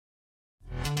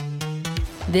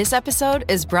This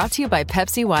episode is brought to you by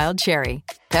Pepsi Wild Cherry.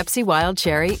 Pepsi Wild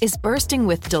Cherry is bursting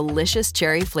with delicious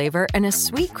cherry flavor and a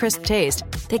sweet, crisp taste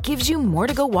that gives you more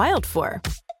to go wild for.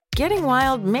 Getting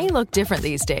wild may look different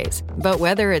these days, but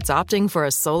whether it's opting for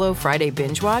a solo Friday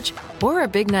binge watch or a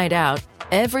big night out,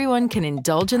 everyone can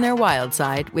indulge in their wild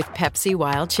side with Pepsi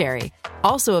Wild Cherry.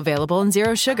 Also available in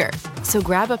Zero Sugar. So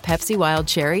grab a Pepsi Wild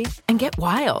Cherry and get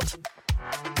wild.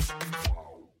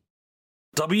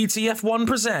 WTF1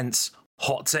 presents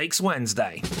Hot Takes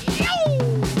Wednesday.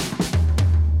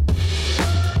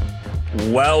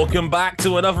 Welcome back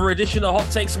to another edition of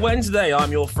Hot Takes Wednesday.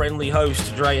 I'm your friendly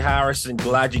host, Dre Harrison.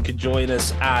 Glad you could join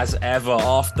us as ever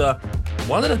after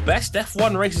one of the best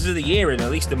F1 races of the year,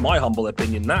 at least in my humble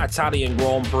opinion. That Italian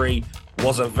Grand Prix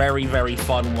was a very, very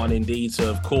fun one indeed. So,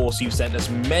 of course, you've sent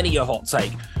us many a hot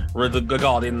take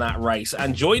regarding that race.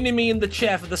 And joining me in the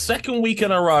chair for the second week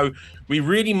in a row, we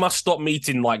really must stop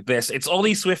meeting like this. It's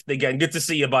Ollie Swift again. Good to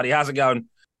see you, buddy. How's it going?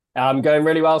 I'm going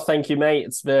really well, thank you, mate.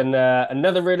 It's been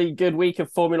another really good week of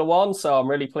Formula One, so I'm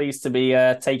really pleased to be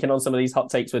taking on some of these hot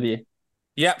takes with you.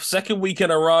 Yep, second week in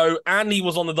a row, and he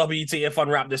was on the WTF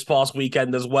Unwrapped this past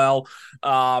weekend as well.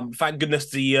 Thank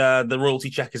goodness the royalty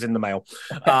check is in the mail.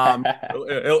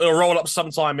 It'll roll up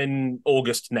sometime in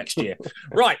August next year.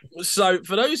 Right, so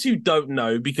for those who don't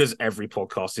know, because every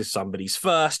podcast is somebody's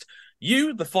first,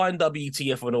 you, the fine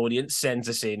WTF1 audience, sends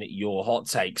us in your hot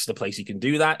takes. The place you can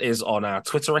do that is on our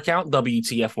Twitter account,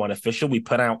 WTF1 Official. We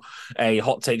put out a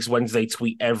Hot Takes Wednesday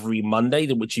tweet every Monday,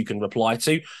 which you can reply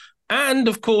to. And,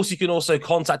 of course, you can also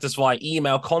contact us via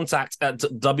email,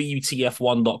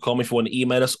 contact@WTF1.com if you want to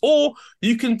email us, or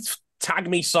you can tag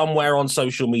me somewhere on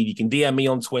social media. You can DM me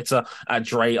on Twitter at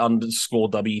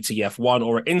Dre_WTF1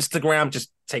 or Instagram.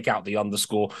 Just take out the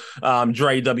underscore.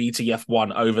 Dre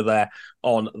WTF1 over there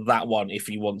on that one if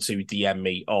you want to DM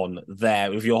me on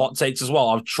there with your hot takes as well.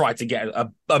 I've tried to get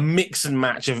a mix and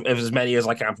match of as many as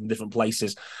I can from different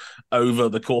places over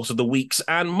the course of the weeks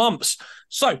and months.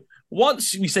 So,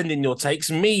 once we send in your takes,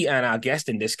 me and our guest,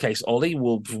 in this case, Ollie,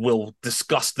 will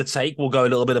discuss the take. We'll go a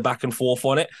little bit of back and forth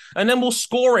on it, and then we'll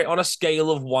score it on a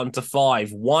scale of 1 to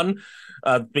 5. 1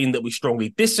 being that we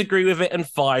strongly disagree with it, and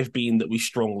 5 being that we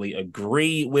strongly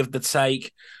agree with the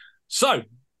take. So,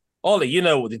 Ollie, you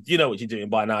know what you're doing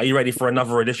by now. Are you ready for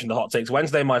another edition of Hot Takes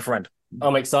Wednesday, my friend?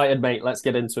 I'm excited, mate. Let's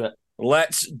get into it.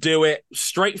 Let's do it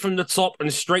straight from the top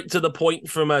and straight to the point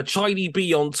from Chidey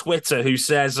B on Twitter, who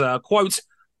says, quote,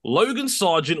 Logan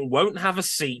Sargent won't have a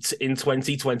seat in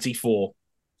 2024.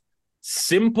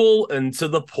 Simple and to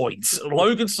the point.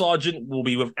 Logan Sargent will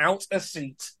be without a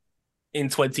seat in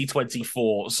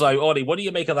 2024. So, Ollie, what do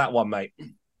you make of that one, mate?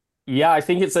 Yeah, I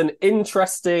think it's an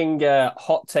interesting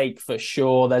hot take for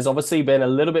sure. There's obviously been a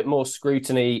little bit more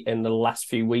scrutiny in the last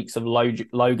few weeks of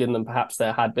Logan than perhaps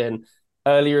there had been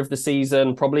earlier of the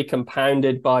season, probably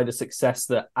compounded by the success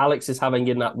that Alex is having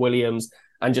in that Williams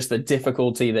and just the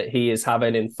difficulty that he is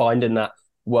having in finding that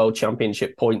world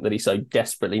championship point that he so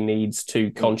desperately needs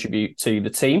to contribute to the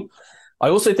team. I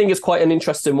also think it's quite an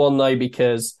interesting one, though,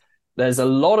 because there's a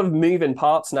lot of moving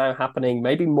parts now happening,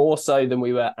 maybe more so than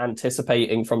we were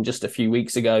anticipating from just a few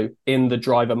weeks ago in the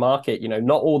driver market. You know,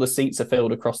 not all the seats are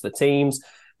filled across the teams.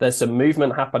 There's some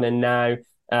movement happening now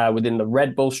within the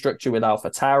Red Bull structure with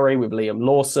AlphaTauri, with Liam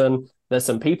Lawson. There's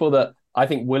some people that I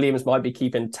think Williams might be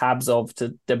keeping tabs of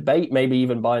to debate, maybe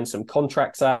even buying some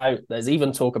contracts out. There's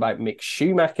even talk about Mick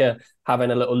Schumacher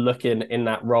having a little look in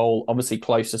that role. Obviously,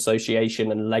 close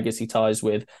association and legacy ties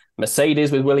with Mercedes,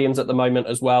 with Williams at the moment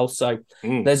as well. So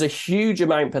there's a huge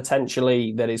amount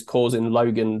potentially that is causing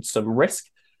Logan some risk.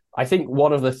 I think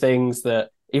one of the things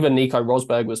that even Nico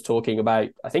Rosberg was talking about,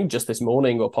 I think just this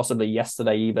morning or possibly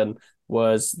yesterday even,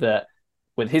 was that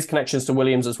with his connections to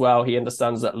Williams as well, he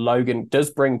understands that Logan does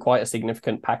bring quite a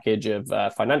significant package of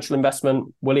financial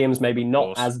investment. Williams maybe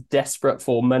not as desperate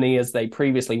for money as they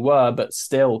previously were, but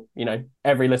still, you know,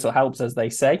 every little helps, as they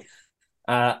say.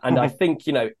 And I think,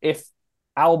 you know, if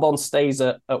Albon stays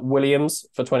at Williams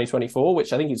for 2024,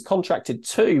 which I think he's contracted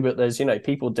to, but there's, you know,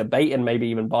 people debating maybe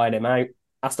even buying him out.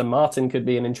 Aston Martin could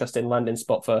be an interesting landing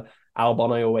spot for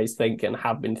Albon, I always think, and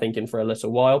have been thinking for a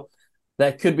little while.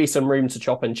 There could be some room to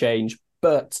chop and change.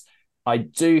 But I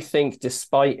do think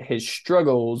despite his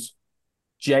struggles,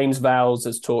 James Vowles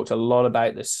has talked a lot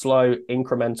about the slow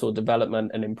incremental development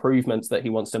and improvements that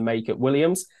he wants to make at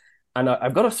Williams. And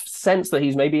I've got a sense that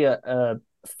he's maybe a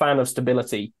fan of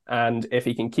stability. And if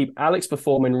he can keep Alex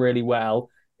performing really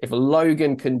well, if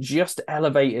Logan can just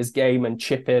elevate his game and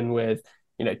chip in with,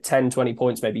 you know, 10, 20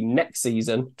 points maybe next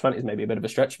season, 20 is maybe a bit of a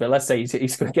stretch, but let's say he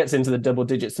gets into the double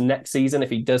digits next season,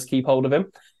 if he does keep hold of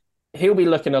him, he'll be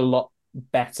looking a lot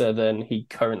better than he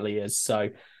currently is.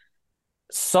 So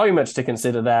So much to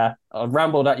consider there. I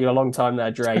rambled at you a long time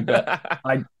there, Dre, but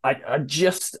I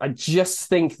just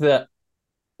think that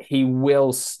he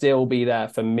will still be there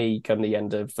for me come the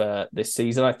end of this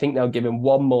season. I think they'll give him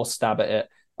one more stab at it.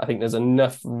 I think there's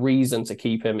enough reason to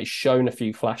keep him. He's shown a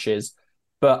few flashes,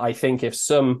 but I think if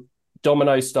some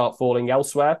dominoes start falling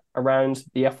elsewhere around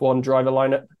the F1 driver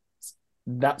lineup,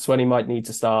 that's when he might need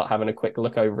to start having a quick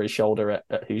look over his shoulder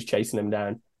at who's chasing him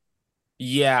down.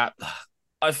 Yeah,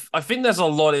 I think there's a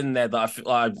lot in there that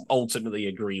I ultimately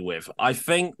agree with. I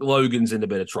think Logan's in a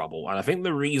bit of trouble, and I think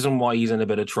the reason why he's in a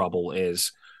bit of trouble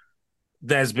is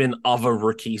there's been other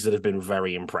rookies that have been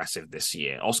very impressive this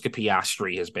year. Oscar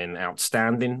Piastri has been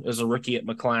outstanding as a rookie at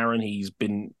McLaren. He's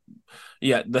been,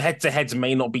 the head-to-heads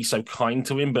may not be so kind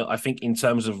to him, but I think in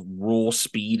terms of raw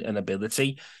speed and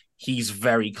ability, he's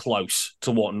very close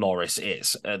to what Norris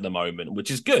is at the moment,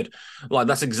 which is good. Like,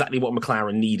 that's exactly what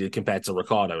McLaren needed compared to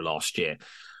Ricciardo last year.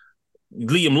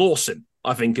 Liam Lawson,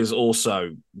 I think, is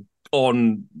also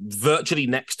on virtually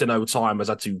next to no time, has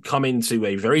had to come into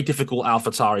a very difficult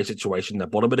AlphaTauri situation, the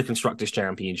bottom of the Constructors'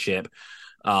 Championship,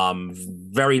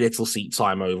 very little seat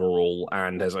time overall,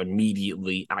 and has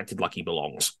immediately acted like he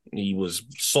belongs. He was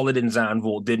solid in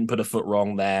Zandvoort, didn't put a foot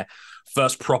wrong there.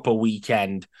 First proper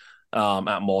weekend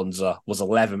at Monza was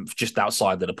 11th, just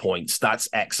outside of the points. That's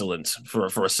excellent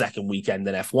for a second weekend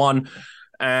in F1.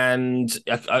 And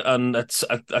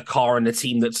a car and a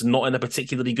team that's not in a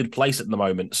particularly good place at the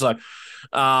moment. So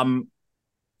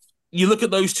you look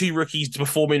at those two rookies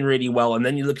performing really well, and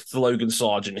then you look at the Logan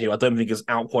Sargeant, who I don't think has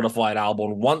out-qualified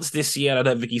Albon once this year, and I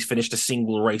don't think he's finished a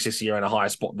single race this year in a higher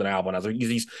spot than Albon has.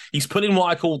 He's put in what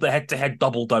I call the head-to-head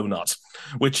double donut,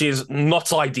 which is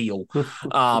not ideal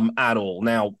at all.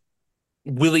 Now,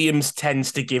 Williams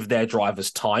tends to give their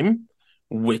drivers time,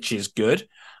 which is good.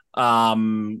 I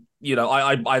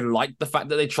like the fact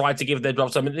that they tried to give their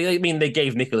drivers time. I mean, they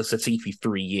gave Nicholas Latifi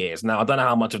 3 years. Now, I don't know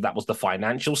how much of that was the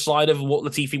financial side of what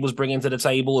Latifi was bringing to the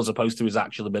table as opposed to his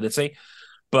actual ability.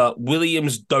 But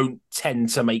Williams don't tend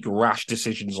to make rash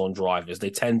decisions on drivers. They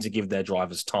tend to give their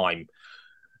drivers time.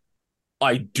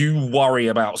 I do worry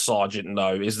about Sargeant,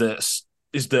 though, is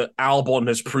that Albon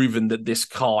has proven that this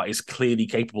car is clearly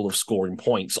capable of scoring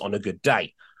points on a good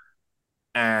day.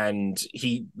 And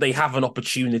they have an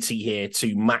opportunity here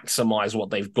to maximize what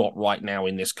they've got right now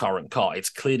in this current car. It's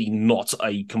clearly not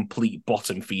a complete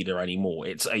bottom feeder anymore.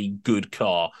 It's a good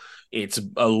car. It's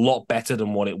a lot better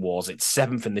than what it was. It's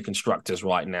 7th in the constructors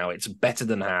right now. It's better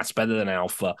than Haas, better than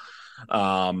Alpha,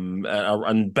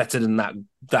 and better than that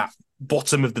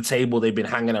bottom of the table they've been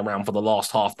hanging around for the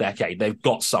last half decade. They've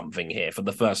got something here for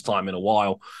the first time in a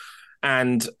while.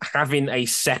 And having a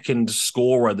second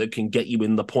scorer that can get you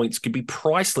in the points could be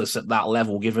priceless at that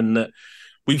level, given that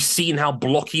we've seen how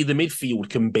blocky the midfield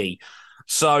can be.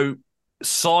 So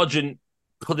Sargeant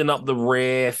putting up the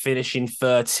rear, finishing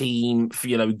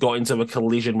 13th, got into a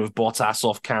collision with Bottas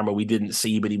off camera we didn't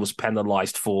see, but he was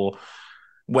penalised for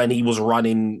when he was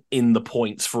running in the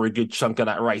points for a good chunk of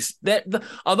that race.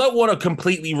 I don't want to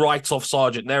completely write off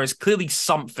Sargeant. There is clearly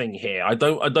something here. I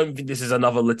don't think this is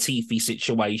another Latifi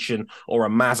situation or a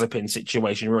Mazepin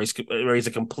situation where he's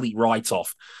a complete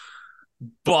write-off.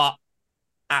 But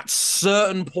at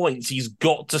certain points, he's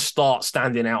got to start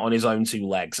standing out on his own two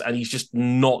legs, and he's just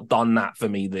not done that for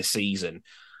me this season.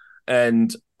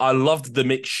 And I loved the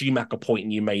Mick Schumacher point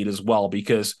you made as well,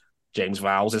 because James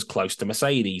Vowles is close to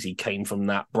Mercedes. He came from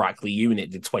that Brackley unit,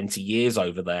 did 20 years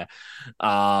over there.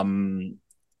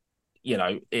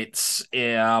 It's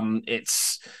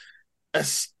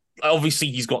obviously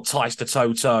he's got ties to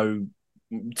Toto.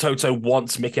 Toto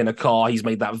wants Mick in a car. He's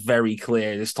made that very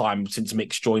clear this time since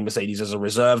Mick's joined Mercedes as a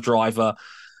reserve driver.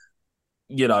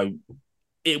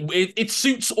 It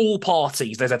suits all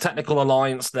parties. There's a technical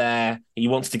alliance there. He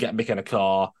wants to get Mick in a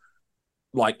car.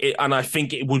 And I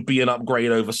think it would be an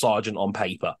upgrade over Sargeant on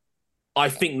paper. I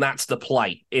think that's the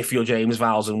play if you're James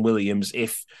Vowles and Williams,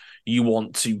 if you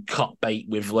want to cut bait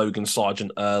with Logan Sargeant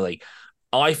early.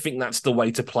 I think that's the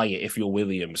way to play it if you're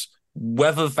Williams.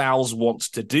 Whether Vowles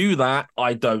wants to do that,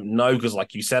 I don't know, because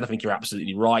like you said, I think you're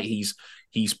absolutely right. He's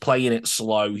playing it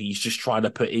slow. He's just trying to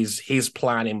put his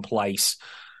plan in place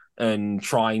and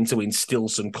trying to instill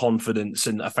some confidence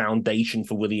and a foundation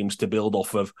for Williams to build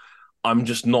off of. I'm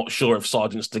just not sure if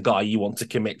Sargeant's the guy you want to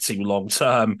commit to long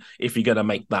term if you're going to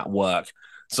make that work.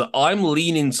 So I'm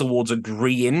leaning towards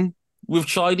agreeing with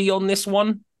Chidey on this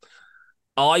one.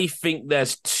 I think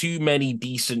there's too many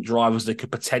decent drivers that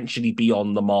could potentially be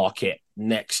on the market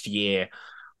next year.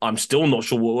 I'm still not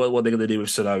sure what they're going to do with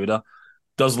Tsunoda.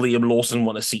 Does Liam Lawson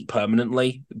want a seat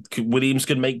permanently? If Williams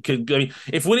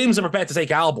are prepared to take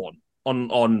Albon,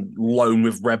 on loan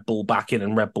with Red Bull backing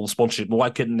and Red Bull sponsorship. Why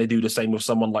couldn't they do the same with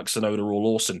someone like Tsunoda or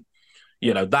Lawson?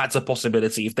 That's a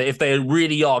possibility. If they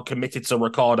really are committed to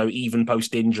Ricciardo, even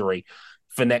post injury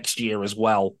for next year as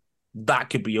well, that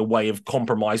could be a way of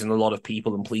compromising a lot of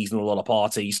people and pleasing a lot of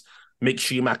parties. Mick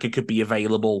Schumacher could be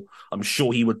available. I'm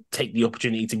sure he would take the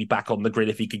opportunity to be back on the grid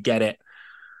if he could get it.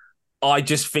 I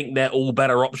just think they're all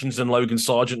better options than Logan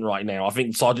Sargent right now. I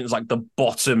think Sargent's like the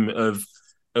bottom of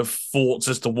thoughts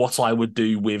as to what I would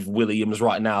do with Williams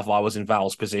right now if I was in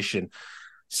Val's position.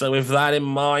 So with that in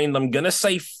mind, I'm going to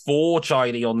say 4,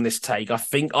 Chidey, on this take. I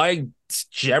think I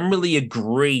generally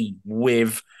agree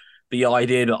with the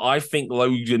idea that I think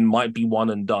Logan might be one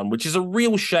and done, which is a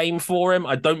real shame for him.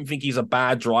 I don't think he's a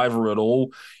bad driver at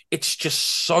all. It's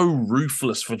just so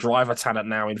ruthless for driver talent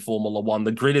now in Formula One.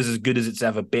 The grid is as good as it's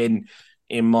ever been,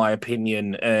 in my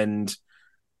opinion. And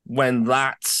when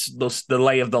that's the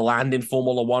lay of the land in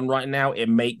Formula One right now, it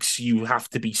makes you have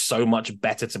to be so much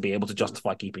better to be able to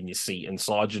justify keeping your seat. And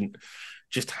Sargent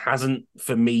just hasn't,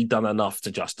 for me, done enough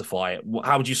to justify it.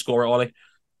 How would you score it, Ollie?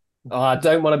 I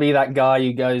don't want to be that guy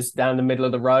who goes down the middle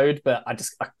of the road, but I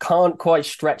can't quite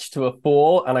stretch to a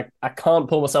 4, and I can't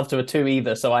pull myself to a 2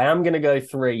 either. So I am going to go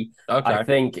 3. Okay. I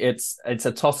think it's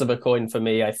a toss of a coin for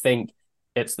me. I think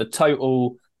it's the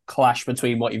total clash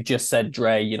between what you've just said,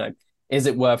 Dre. Is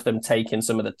it worth them taking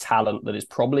some of the talent that is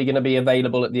probably going to be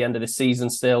available at the end of the season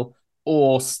still,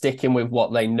 or sticking with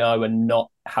what they know and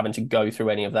not having to go through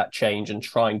any of that change and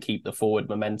try and keep the forward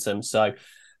momentum? So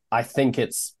I think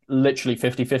it's literally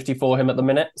 50-50 for him at the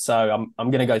minute. So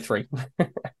I'm going to go 3.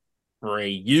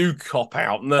 3. You cop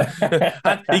out.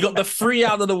 He got the 3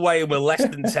 out of the way and we're less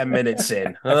than 10 minutes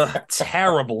in.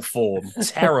 Terrible form.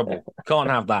 Terrible. Can't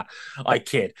have that. I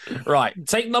kid. Right.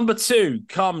 Take number 2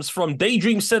 comes from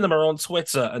Daydream Cinema on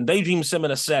Twitter. And Daydream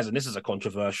Cinema says, and this is a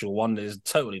controversial one that is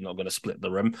totally not going to split the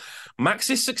room,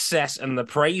 Max's success and the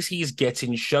praise he's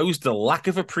getting shows the lack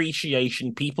of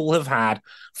appreciation people have had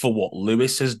for what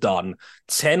Lewis has done.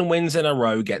 10 wins in a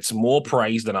row gets more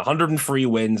praise than 103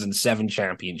 wins and 7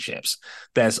 championships.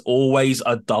 There's always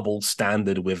a double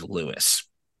standard with Lewis.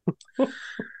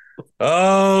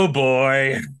 Oh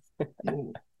boy.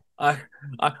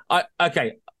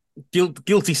 Okay.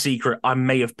 Guilty secret. I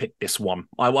may have picked this one.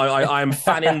 I'm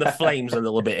fanning the flames a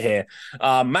little bit here.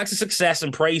 Max's success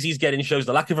and praise he's getting shows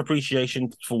the lack of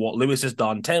appreciation for what Lewis has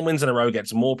done. 10 wins in a row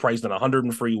gets more praise than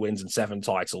 103 wins and 7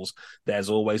 titles. There's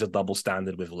always a double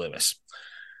standard with Lewis.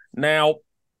 Now,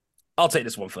 I'll take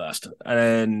this one first,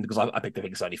 and because I picked the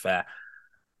thing, it's only fair.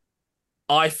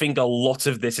 I think a lot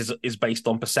of this is based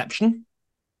on perception,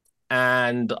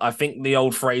 and I think the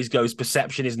old phrase goes,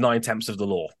 perception is 9/10 of the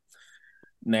law.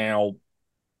 Now,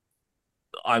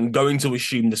 I'm going to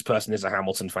assume this person is a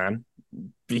Hamilton fan,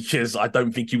 because I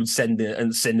don't think you would send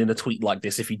in a tweet like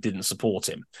this if you didn't support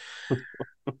him.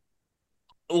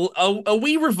 Are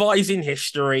we revising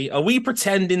history? Are we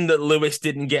pretending that Lewis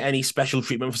didn't get any special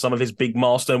treatment for some of his big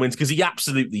milestone wins? Because he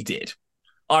absolutely did.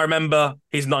 I remember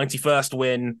his 91st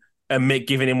win and Mick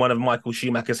giving him one of Michael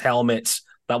Schumacher's helmets.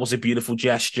 That was a beautiful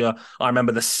gesture. I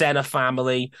remember the Senna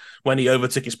family, when he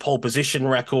overtook his pole position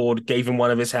record, gave him one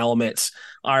of his helmets.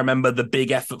 I remember the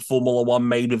big effort Formula One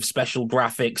made with special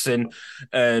graphics and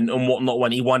whatnot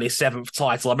when he won his 7th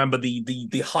title. I remember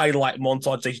the highlight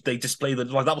montage they displayed.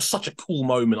 That was such a cool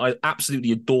moment. I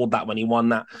absolutely adored that when he won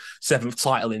that 7th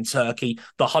title in Turkey.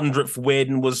 The 100th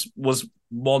win was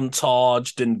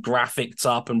montaged and graphicked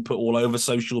up and put all over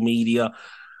social media.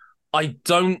 I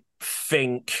don't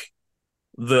think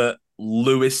that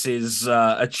Lewis's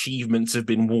achievements have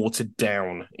been watered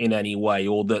down in any way,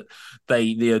 or that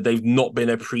they've not been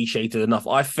appreciated enough.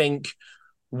 I think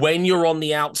when you're on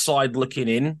the outside looking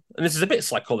in, and this is a bit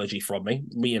psychology from me,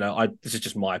 this is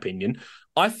just my opinion.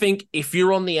 I think if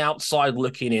you're on the outside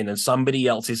looking in and somebody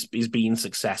else is being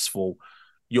successful,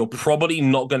 you're probably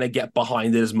not going to get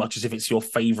behind it as much as if it's your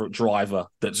favorite driver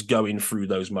that's going through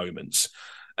those moments.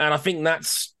 And I think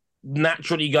that's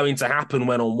naturally going to happen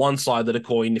when on one side of the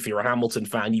coin, if you're a Hamilton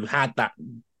fan, you had that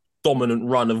dominant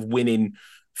run of winning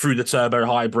through the turbo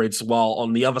hybrids, while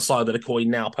on the other side of the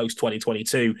coin now, post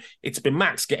 2022, it's been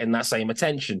Max getting that same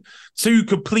attention. 2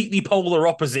 completely polar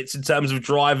opposites in terms of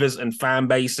drivers and fan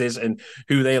bases and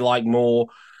who they like more.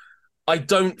 I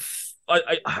just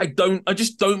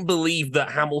don't believe that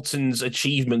Hamilton's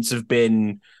achievements have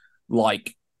been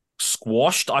like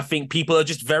squashed. I think people are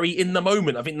just very in the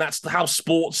moment. I think that's how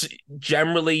sports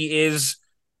generally is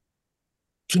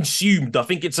consumed. I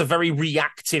think it's a very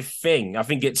reactive thing. I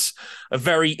think it's a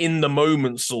very in the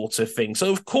moment sort of thing.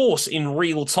 So, of course, in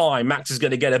real time, Max is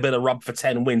going to get a bit of rub for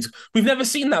 10 wins. We've never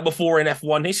seen that before in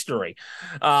F1 history.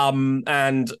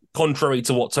 And contrary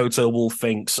to what Toto Wolff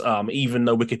thinks, even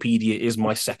though Wikipedia is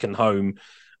my second home,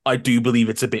 I do believe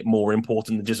it's a bit more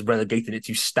important than just relegating it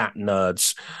to stat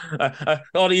nerds.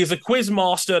 Ollie is a quiz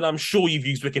master, and I'm sure you've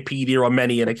used Wikipedia on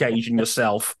many an occasion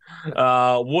yourself.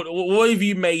 What have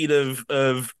you made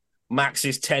of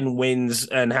Max's 10 wins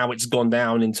and how it's gone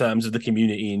down in terms of the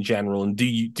community in general? And do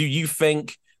you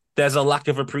think there's a lack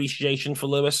of appreciation for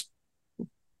Lewis?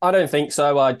 I don't think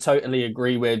so. I totally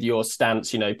agree with your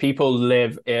stance. People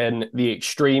live in the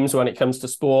extremes when it comes to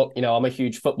sport. I'm a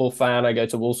huge football fan. I go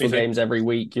to Walsall games every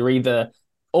week. You're either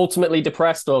ultimately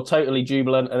depressed or totally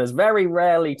jubilant, and there's very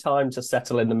rarely time to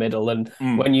settle in the middle. And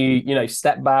when you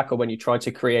step back, or when you try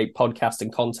to create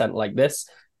podcasting content like this,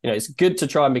 it's good to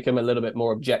try and become a little bit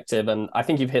more objective. And I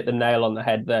think you've hit the nail on the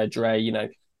head there, Dre.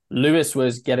 Lewis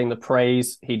was getting the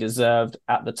praise he deserved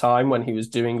at the time when he was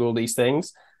doing all these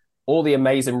things. All the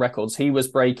amazing records he was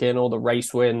breaking, all the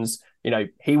race wins,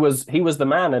 he was the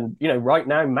man. And, right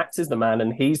now, Max is the man,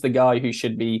 and he's the guy who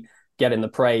should be getting the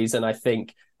praise. And I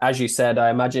think, as you said, I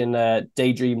imagine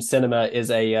Daydream Cinema is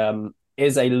a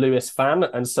Lewis fan.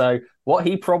 And so what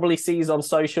he probably sees on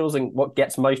socials and what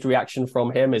gets most reaction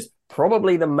from him is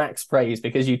probably the Max praise,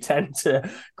 because you tend to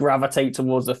gravitate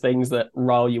towards the things that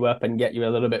rile you up and get you a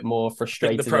little bit more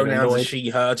frustrated. The pronouns are she,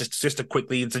 her. Just to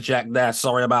quickly interject there.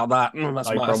 Sorry about that. That's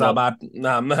my bad.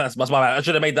 That's my bad. I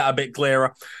should have made that a bit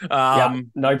clearer.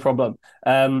 No problem.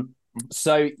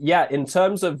 So yeah, in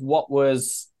terms of what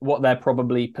they're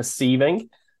probably perceiving,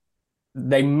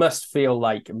 they must feel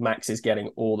like Max is getting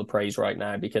all the praise right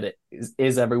now, because it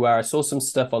is everywhere. I saw some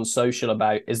stuff on social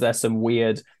about, is there some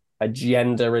weird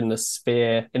agenda in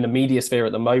the media sphere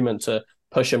at the moment to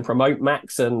push and promote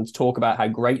Max and talk about how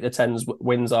great the 10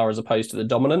 wins are as opposed to the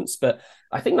dominance? But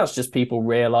I think that's just people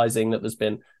realizing that there's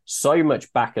been so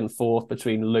much back and forth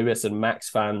between Lewis and Max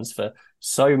fans for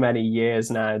so many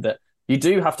years now that you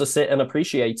do have to sit and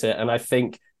appreciate it. And I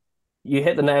think you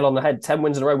hit the nail on the head. 10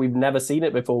 wins in a row. We've never seen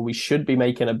it before. We should be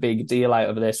making a big deal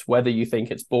out of this, whether you think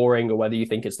it's boring or whether you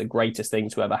think it's the greatest thing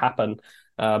to ever happen.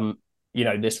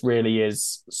 This really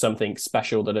is something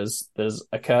special that has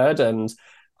occurred. And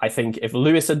I think if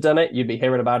Lewis had done it, you'd be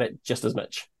hearing about it just as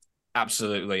much.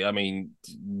 Absolutely. I mean,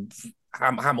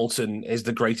 Hamilton is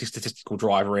the greatest statistical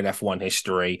driver in F1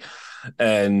 history.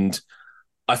 And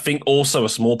I think also a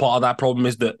small part of that problem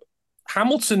is that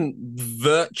Hamilton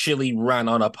virtually ran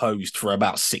unopposed for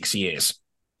about 6 years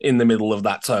in the middle of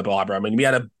that turbo hybrid. I mean,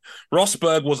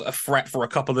 Rosberg was a threat for a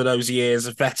couple of those years.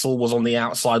 Vettel was on the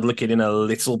outside looking in a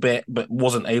little bit, but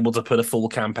wasn't able to put a full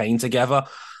campaign together.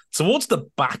 Towards the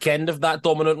back end of that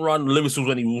dominant run, Lewis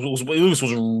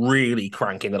was really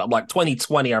cranking it up. Like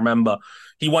 2020, I remember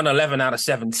he won 11 out of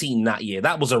 17 that year.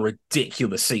 That was a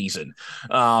ridiculous season.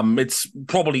 It's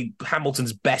probably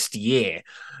Hamilton's best year.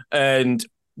 And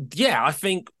yeah, I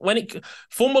think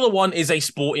Formula One is a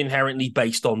sport inherently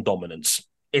based on dominance.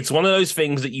 It's one of those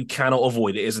things that you cannot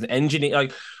avoid. It is an engineer.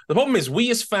 The problem is,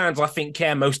 we as fans, I think,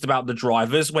 care most about the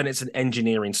drivers when it's an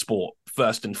engineering sport,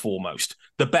 first and foremost.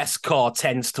 The best car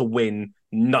tends to win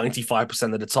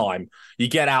 95% of the time. You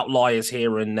get outliers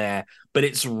here and there, but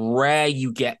it's rare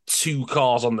you get two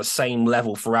cars on the same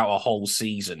level throughout a whole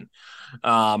season.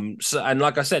 And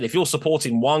like I said, if you're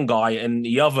supporting one guy and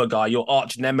the other guy, your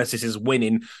arch nemesis, is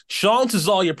winning, chances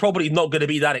are you're probably not going to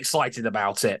be that excited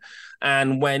about it.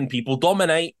 And when people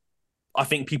dominate, I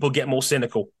think people get more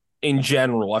cynical in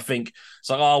general. I think it's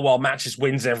like, oh, well, Max just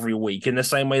wins every week, in the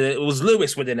same way that it was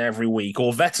Lewis winning every week,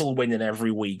 or Vettel winning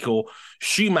every week, or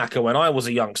Schumacher when I was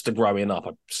a youngster growing up.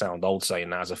 I sound old saying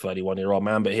that as a 31-year-old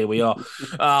man, but here we are.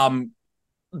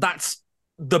 That's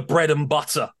the bread and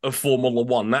butter of Formula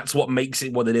One. That's what makes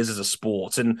it what it is as a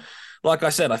sport. And like I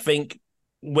said, I think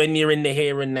when you're in the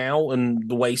here and now and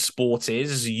the way sport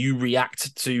is, you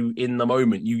react to in the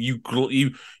moment.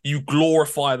 You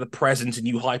glorify the present and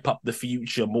you hype up the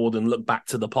future more than look back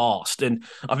to the past. And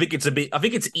I think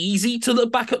it's easy to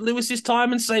look back at Lewis's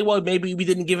time and say, well, maybe we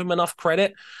didn't give him enough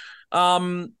credit.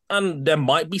 And there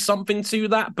might be something to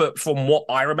that, but from what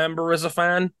I remember as a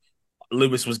fan,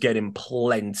 Lewis was getting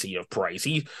plenty of praise.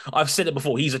 I've said it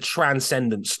before, he's a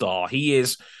transcendent star.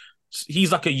 He's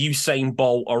like a Usain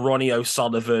Bolt, a Ronnie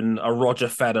O'Sullivan, a Roger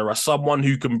Federer, someone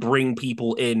who can bring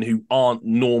people in who aren't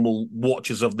normal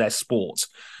watchers of their sport.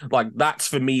 Like, that's,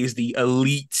 for me, is the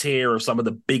elite tier of some of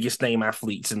the biggest name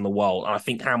athletes in the world. And I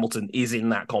think Hamilton is in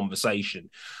that conversation.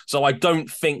 So I don't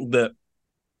think that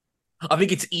I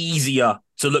think it's easier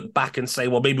to look back and say,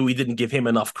 well, maybe we didn't give him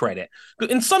enough credit.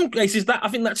 In some cases, I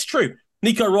think that's true.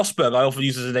 Nico Rosberg, I often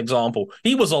use as an example.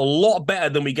 He was a lot better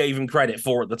than we gave him credit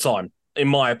for at the time, in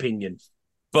my opinion.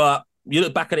 But you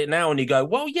look back at it now and you go,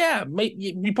 well, yeah,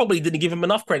 we probably didn't give him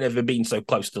enough credit for being so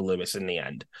close to Lewis in the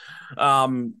end.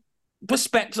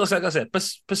 Perspective, like I said,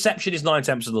 perception is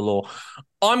 9/10 of the law.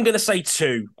 I'm going to say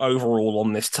 2 overall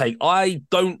on this take. I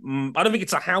don't think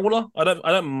it's a howler. I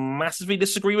don't massively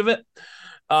disagree with it.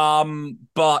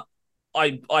 But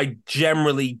I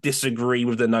generally disagree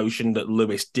with the notion that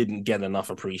Lewis didn't get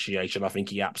enough appreciation. I think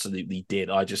he absolutely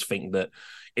did. I just think that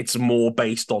it's more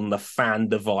based on the fan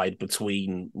divide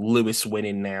between Lewis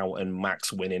winning now and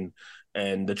Max winning,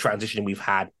 and the transition we've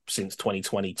had since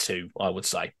 2022, I would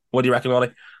say. What do you reckon,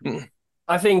 Ollie?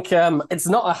 I think it's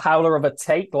not a howler of a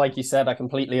take, like you said. I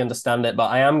completely understand it, but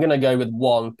I am going to go with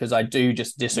 1 because I do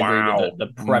just disagree with the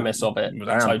premise of it.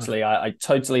 Totally. I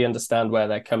totally understand where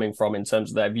they're coming from in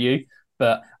terms of their view,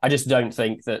 but I just don't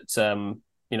think that,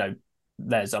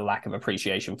 there's a lack of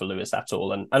appreciation for Lewis at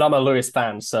all. And I'm a Lewis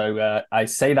fan, so I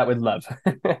say that with love.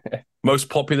 Most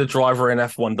popular driver in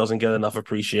F1 doesn't get enough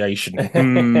appreciation.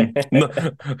 No,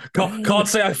 can't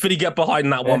say I fully get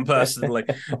behind that one personally.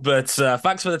 But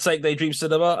thanks for the take, Daydream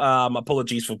Cinema.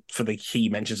 Apologies for the he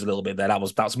mentions a little bit there.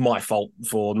 That's my fault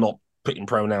for not putting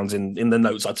pronouns in the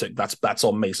notes I took. That's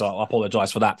on me, so I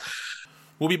apologize for that.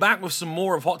 We'll be back with some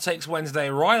more of Hot Takes Wednesday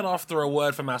right after a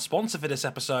word from our sponsor for this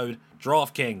episode,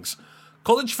 DraftKings.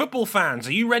 College football fans,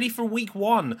 are you ready for week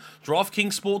 1?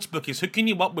 DraftKings Sportsbook is hooking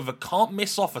you up with a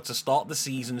can't-miss offer to start the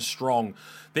season strong.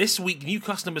 This week, new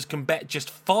customers can bet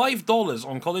just $5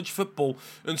 on college football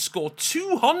and score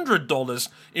 $200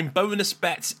 in bonus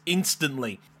bets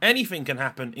instantly. Anything can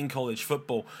happen in college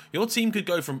football. Your team could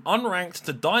go from unranked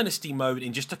to dynasty mode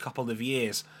in just a couple of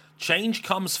years. Change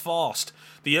comes fast.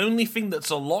 The only thing that's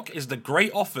a lock is the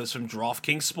great offers from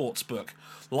DraftKings Sportsbook.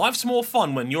 Life's more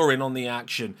fun when you're in on the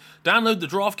action. Download the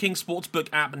DraftKings Sportsbook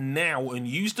app now and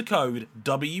use the code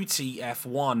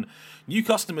WTF1. New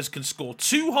customers can score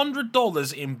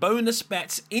 $200 in bonus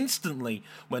bets instantly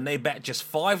when they bet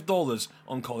just $5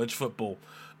 on college football.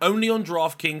 Only on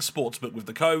DraftKings Sportsbook with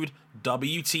the code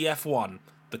WTF1.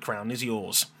 The crown is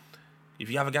yours. If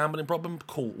you have a gambling problem,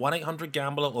 call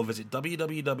 1-800-GAMBLER or visit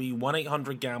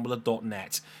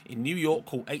www.1800gambler.net. In New York,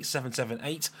 call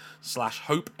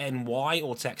 8778/HOPE-NY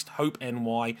or text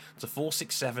HOPE-NY to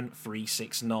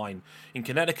 467-369. In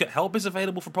Connecticut, help is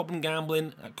available for problem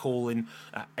gambling at calling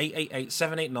at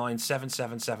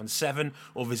 888-789-7777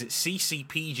 or visit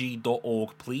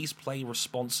ccpg.org. Please play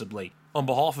responsibly. On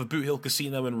behalf of Boot Hill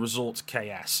Casino and Resort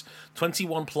KS,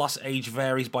 21 plus age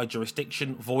varies by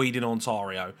jurisdiction, void in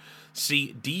Ontario.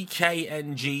 See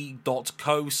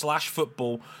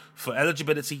dkng.co/football for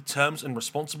eligibility, terms, and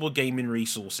responsible gaming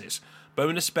resources.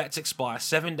 Bonus bets expire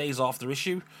 7 days after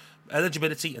issue.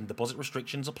 Eligibility and deposit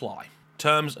restrictions apply.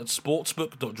 Terms at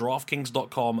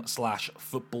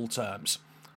sportsbook.draftkings.com/football terms.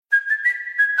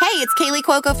 Hey, it's Kaylee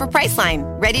Cuoco for Priceline.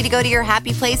 Ready to go to your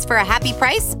happy place for a happy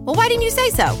price? Well, why didn't you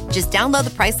say so? Just download the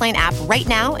Priceline app right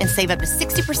now and save up to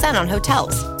 60% on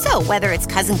hotels. So whether it's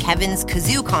Cousin Kevin's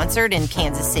Kazoo Concert in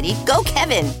Kansas City, go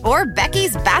Kevin, or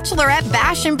Becky's Bachelorette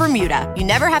Bash in Bermuda, you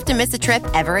never have to miss a trip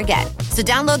ever again. So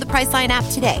download the Priceline app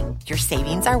today. Your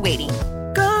savings are waiting.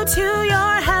 Go to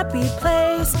your happy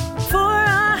place for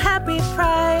a happy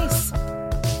price.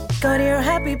 Go to your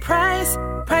happy price,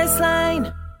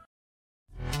 Priceline.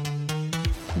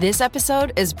 This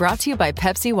episode is brought to you by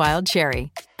Pepsi Wild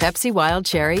Cherry. Pepsi Wild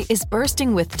Cherry is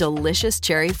bursting with delicious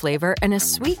cherry flavor and a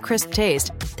sweet, crisp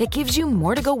taste that gives you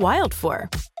more to go wild for.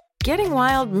 Getting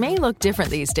wild may look different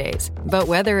these days, but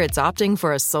whether it's opting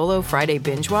for a solo Friday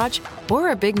binge watch or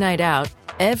a big night out,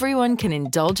 everyone can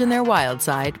indulge in their wild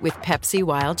side with Pepsi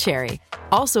Wild Cherry.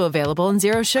 Also available in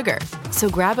Zero Sugar. So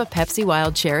grab a Pepsi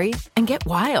Wild Cherry and get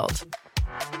wild.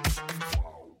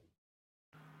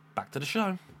 Back to the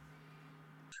show.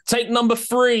 Take number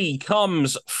 3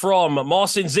 comes from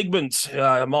Marcin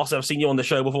Zygmunt. Marcin, I've seen you on the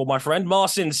show before, my friend.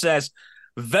 Marcin says,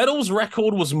 Vettel's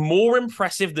record was more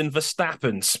impressive than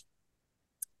Verstappen's.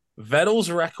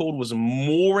 Vettel's record was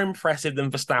more impressive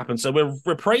than Verstappen. So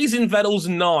we're praising Vettel's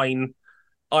 9.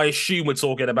 I assume we're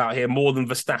talking about here more than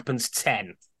Verstappen's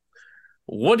 10.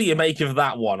 What do you make of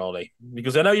that one, Ollie?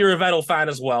 Because I know you're a Vettel fan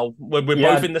as well. We're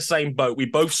both in the same boat. We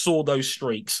both saw those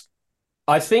streaks.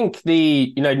 I think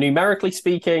numerically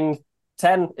speaking,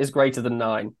 10 is greater than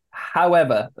 9.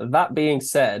 However, that being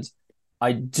said,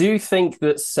 I do think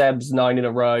that Seb's 9 in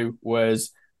a row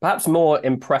was perhaps more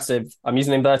impressive. I'm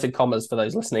using inverted commas for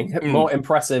those listening. More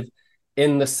impressive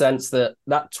in the sense that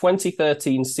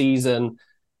 2013 season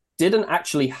didn't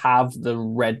actually have the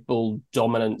Red Bull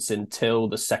dominance until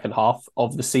the second half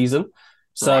of the season.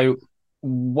 So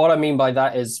what I mean by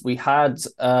that is we had,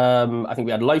 I think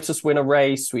we had Lotus win a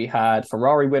race, we had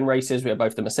Ferrari win races, we had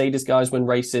both the Mercedes guys win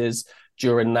races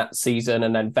during that season,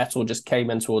 and then Vettel just came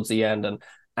in towards the end and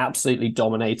absolutely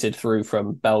dominated through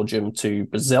from Belgium to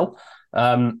Brazil.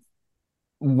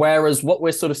 Whereas what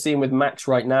we're sort of seeing with Max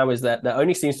right now is that there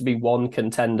only seems to be one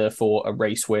contender for a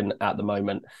race win at the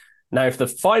moment. Now, if the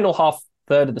final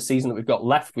third of the season that we've got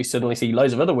left, we suddenly see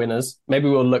loads of other winners, maybe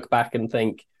we'll look back and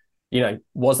think,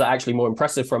 was that actually more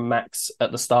impressive from Max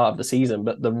at the start of the season?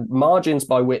 But the margins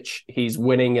by which he's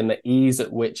winning and the ease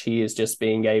at which he is just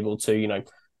being able to,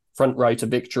 front row to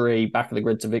victory, back of the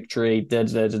grid to victory,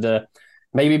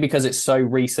 maybe because it's so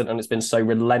recent and it's been so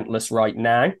relentless right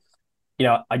now,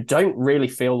 I don't really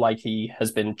feel like he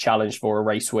has been challenged for a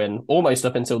race win almost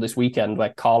up until this weekend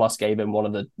where Carlos gave him one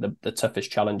of the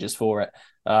toughest challenges for it.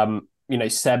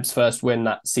 Seb's first win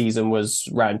that season was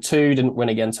round 2, didn't win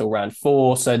again until round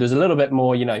 4. So there's a little bit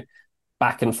more,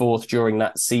 back and forth during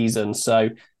that season. So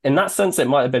in that sense, it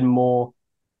might have been more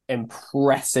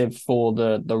impressive for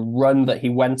the run that he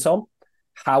went on.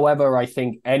 However, I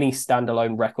think any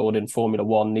standalone record in Formula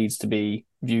One needs to be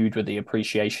viewed with the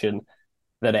appreciation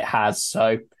that it has.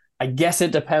 So I guess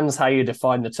it depends how you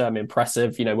define the term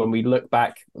impressive. When we look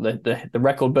back, the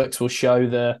record books will show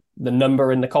the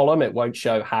number in the column. It won't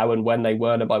show how and when they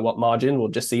won and by what margin. We'll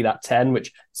just see that 10,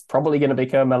 which is probably going to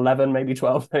become 11, maybe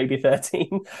 12, maybe 13.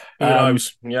 Who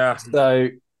knows? Yeah. So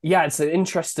yeah, it's an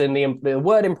interesting. The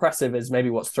word impressive is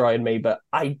maybe what's throwing me, but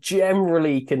I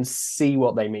generally can see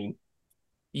what they mean.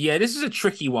 Yeah, this is a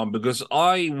tricky one because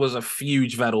I was a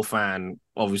huge Vettel fan,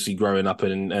 obviously growing up,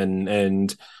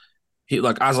 and he,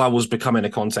 as I was becoming a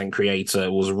content creator,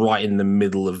 it was right in the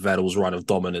middle of Vettel's run of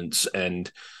dominance. And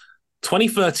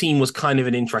 2013 was kind of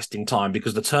an interesting time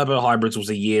because the turbo hybrids was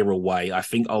a year away. I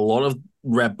think a lot of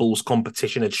Red Bull's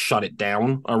competition had shut it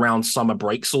down around summer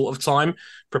break sort of time,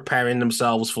 preparing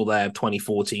themselves for their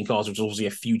 2014 cars, which was obviously a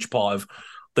huge part of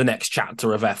the next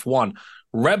chapter of F1.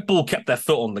 Red Bull kept their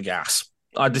foot on the gas.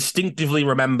 I distinctively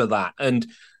remember that. And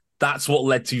that's what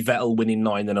led to Vettel winning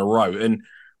 9 in a row. And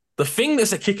the thing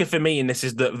that's a kicker for me in this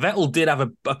is that Vettel did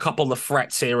have a couple of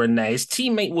threats here and there. His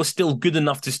teammate was still good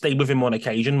enough to stay with him on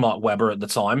occasion, Mark Webber at the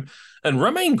time. And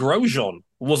Romain Grosjean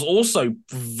was also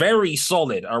very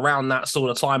solid around that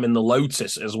sort of time in the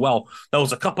Lotus as well. There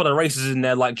was a couple of races in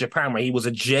there like Japan where he was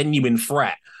a genuine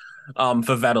threat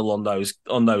for Vettel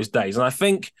on those days. And I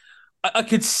think I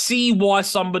could see why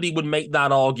somebody would make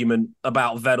that argument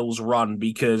about Vettel's run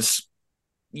because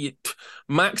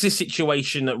Max's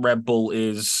situation at Red Bull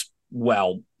is,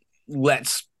 well,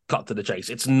 let's cut to the chase.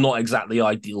 It's not exactly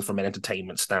ideal from an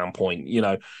entertainment standpoint.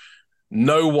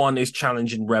 No one is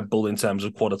challenging Red Bull in terms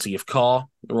of quality of car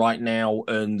right now,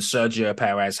 and Sergio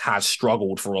Perez has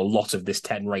struggled for a lot of this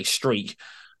 10-race streak,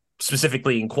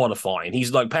 specifically in qualifying.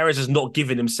 Perez has not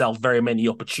given himself very many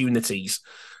opportunities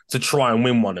to try and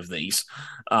win one of these.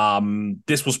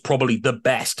 This was probably the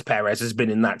best Perez has been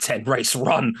in that 10-race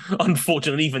run.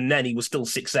 Unfortunately, even then, he was still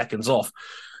 6 seconds off.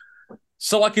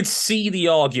 So I could see the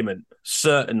argument,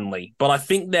 certainly. But I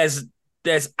think there's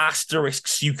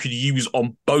asterisks you could use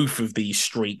on both of these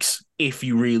streaks if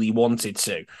you really wanted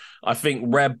to. I think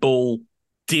Red Bull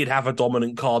did have a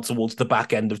dominant car towards the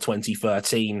back end of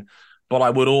 2013. But I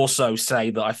would also say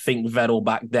that I think Vettel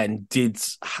back then did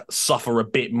suffer a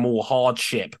bit more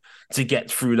hardship to get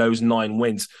through those 9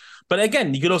 wins. But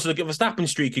again, you could also look at Verstappen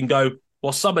streak and go,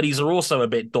 well, some of these are also a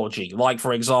bit dodgy. Like,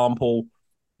 for example,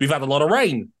 we've had a lot of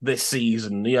rain this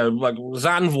season. Like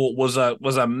Zandvoort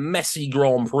was a messy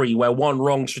Grand Prix where one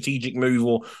wrong strategic move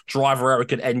or driver error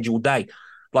could end your day.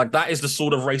 Like, that is the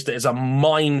sort of race that is a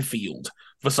minefield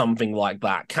for something like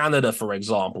that. Canada, for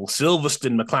example,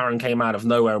 Silverstone, McLaren came out of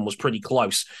nowhere and was pretty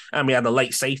close. And we had a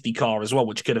late safety car as well,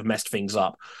 which could have messed things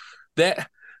up.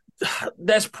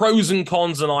 There's pros and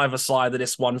cons on either side of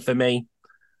this one for me.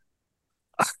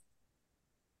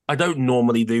 I don't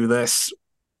normally do this.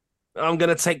 I'm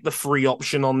going to take the free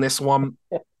option on this one.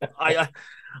 I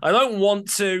don't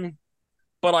want to,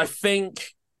 but I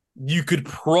think you could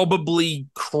probably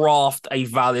craft a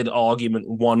valid argument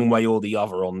one way or the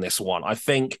other on this one. I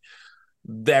think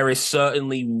there is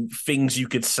certainly things you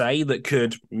could say that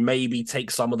could maybe take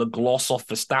some of the gloss off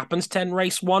Verstappen's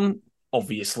 10-race one.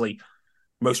 Obviously,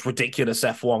 most ridiculous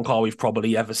F1 car we've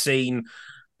probably ever seen.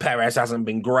 Perez hasn't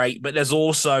been great, but there's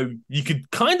also, you could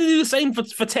kind of do the same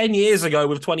for 10 years ago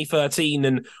with 2013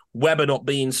 and Webber not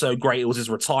being so great. It was his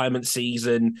retirement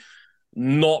season.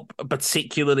 Not a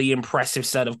particularly impressive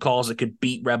set of cars that could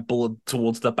beat Red Bull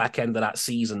towards the back end of that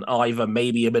season either.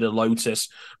 Maybe a bit of Lotus,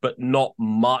 but not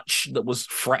much that was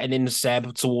threatening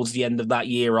Seb towards the end of that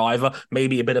year either.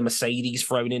 Maybe a bit of Mercedes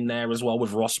thrown in there as well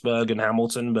with Rosberg and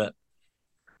Hamilton, but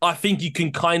I think you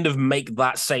can kind of make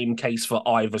that same case for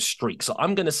either streak. So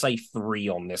I'm going to say 3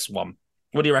 on this one.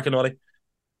 What do you reckon, Ollie?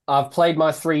 I've played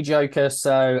my 3 joker,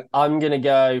 so I'm going to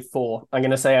go 4. I'm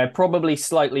going to say I probably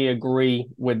slightly agree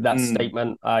with that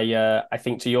statement. I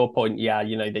think to your point, yeah,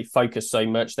 they focus so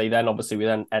much. We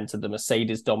then entered the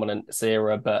Mercedes dominance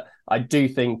era, but I do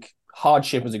think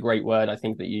hardship is a great word. I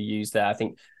think that you used there. I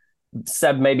think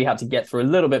Seb maybe had to get through a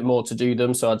little bit more to do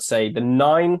them. So I'd say the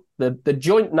 9, the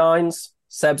joint 9s,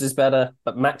 Seb's is better,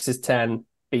 but Max's 10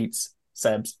 beats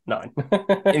Seb's 9.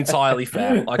 Entirely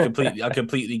fair. I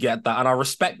completely get that, and I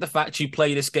respect the fact you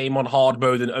play this game on hard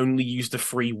mode and only use the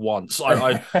 3 once.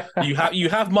 You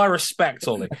have my respect,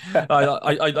 Ollie.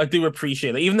 I do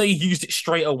appreciate it, even though you used it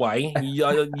straight away.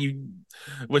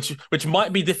 Which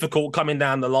might be difficult coming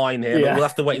down the line here, but we'll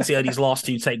have to wait and see how these last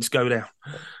 2 takes go down.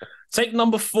 Take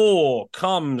number 4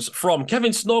 comes from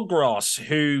Kevin Snodgrass,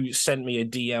 who sent me a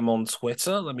DM on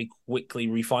Twitter. Let me quickly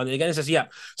refine it again. It says,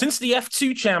 since the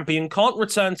F2 champion can't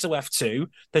return to F2,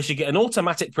 they should get an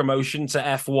automatic promotion to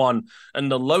F1, and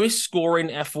the lowest scoring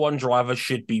F1 driver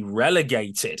should be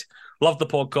relegated. Love the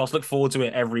podcast. Look forward to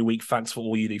it every week. Thanks for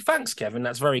all you do. Thanks, Kevin.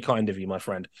 That's very kind of you, my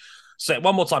friend. So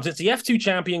one more time, since the F2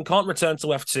 champion can't return to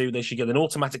F2, they should get an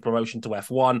automatic promotion to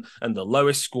F1, and the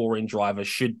lowest scoring driver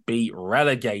should be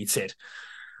relegated.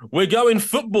 We're going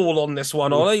football on this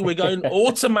one, Ollie. We're going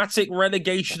automatic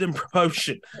relegation and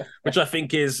promotion, which I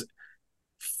think is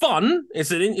fun.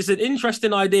 It's an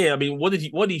interesting idea. I mean, what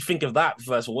do you think of that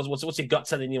first of all? What's your gut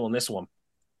telling you on this one?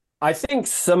 I think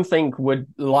something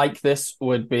like this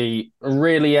would be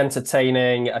really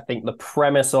entertaining. I think the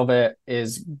premise of it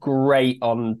is great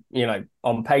on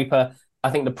paper.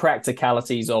 I think the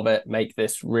practicalities of it make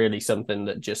this really something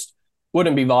that just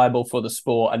wouldn't be viable for the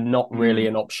sport and not really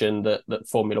an option that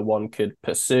Formula One could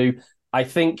pursue. I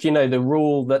think, the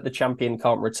rule that the champion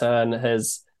can't return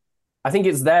I think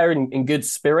it's there in good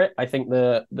spirit. I think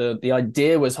the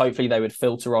idea was hopefully they would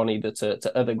filter on either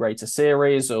to other greater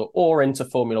series or into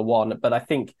Formula One. But I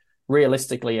think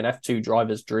realistically, an F2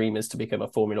 driver's dream is to become a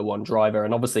Formula One driver.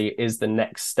 And obviously it is the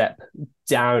next step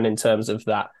down in terms of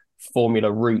that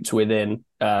Formula route within,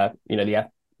 the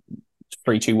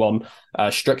F3-2-1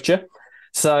 structure.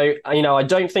 So, I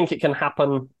don't think it can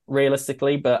happen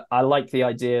realistically, but I like the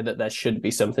idea that there should be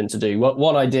something to do.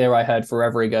 One idea I heard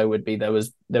forever ago would be there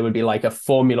would be like a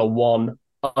Formula One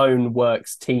own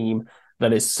works team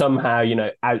that is somehow,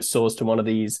 outsourced to one of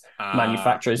these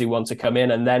manufacturers who want to come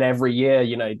in. And then every year,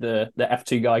 the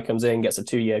F2 guy comes in, gets a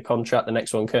 2-year contract, the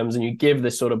next one comes, and you give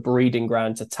this sort of breeding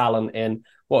ground to talent in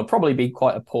what would probably be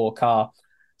quite a poor car.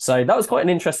 So that was quite an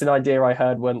interesting idea I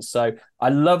heard once. So I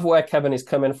love where Kevin is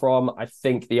coming from. I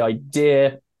think the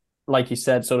idea, like you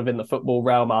said, sort of in the football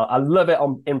realm, I love it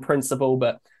in principle,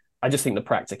 but I just think the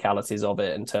practicalities of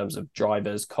it in terms of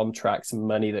drivers, contracts,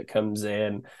 money that comes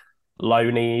in,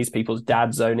 loanies, people's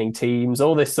dads owning teams,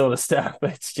 all this sort of stuff.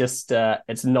 It's just,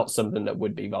 it's not something that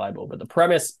would be viable, but the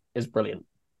premise is brilliant.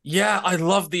 Yeah, I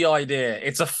love the idea.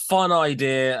 It's a fun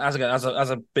idea. As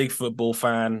a big football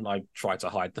fan, I try to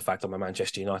hide the fact I'm a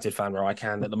Manchester United fan where I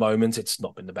can at the moment. It's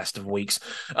not been the best of weeks.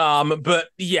 But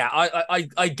yeah,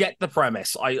 I get the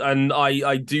premise.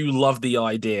 I do love the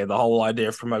idea, the whole idea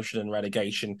of promotion and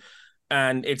relegation.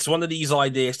 And it's one of these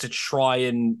ideas to try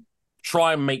and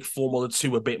make Formula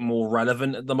 2 a bit more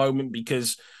relevant at the moment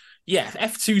because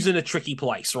F2's in a tricky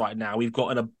place right now. We've got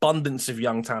an abundance of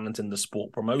young talent in the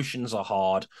sport. Promotions are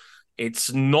hard.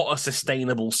 It's not a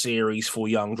sustainable series for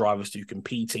young drivers to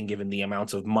compete in, given the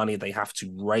amount of money they have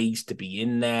to raise to be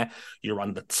in there. You're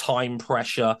under time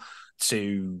pressure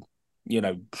to,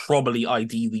 probably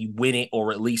ideally win it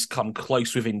or at least come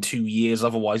close within 2 years.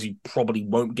 Otherwise, you probably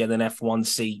won't get an F1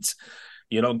 seat.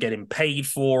 You're not getting paid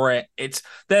for it.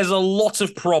 There's a lot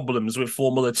of problems with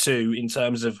Formula 2 in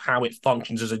terms of how it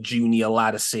functions as a junior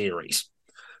ladder series.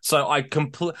 So I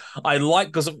like,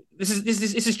 because this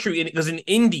is true because in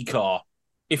IndyCar,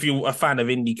 if you're a fan of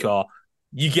IndyCar,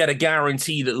 you get a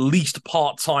guaranteed at least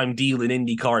part-time deal in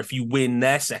IndyCar if you win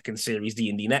their second series, the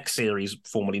Indy Next series,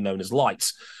 formerly known as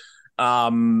Lights.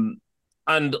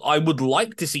 And I would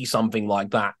like to see something like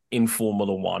that in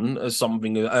Formula One as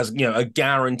a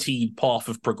guaranteed path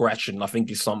of progression. I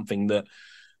think is something that,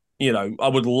 I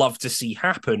would love to see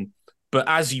happen. But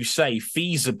as you say,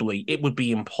 feasibly, it would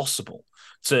be impossible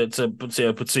to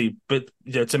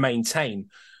maintain.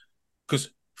 Because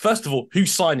first of all,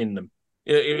 who's signing them?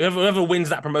 Whoever wins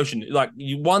that promotion, like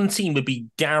one team would be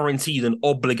guaranteed and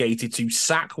obligated to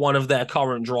sack one of their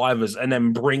current drivers and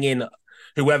then bring in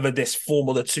whoever this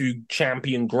Formula 2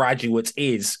 champion graduate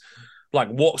is. Like,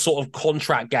 what sort of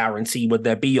contract guarantee would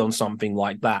there be on something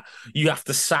like that? You have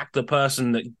to sack the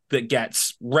person that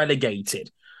gets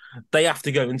relegated. They have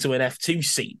to go into an F2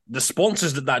 seat. The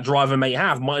sponsors that driver may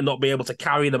have might not be able to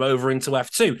carry them over into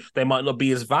F2. They might not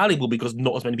be as valuable because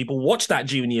not as many people watch that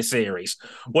junior series.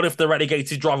 What if the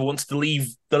relegated driver wants to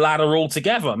leave the ladder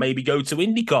altogether, maybe go to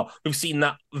IndyCar? We've seen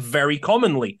that very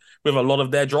commonly with a lot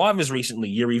of their drivers recently.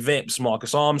 Yuri Vips,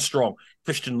 Marcus Armstrong,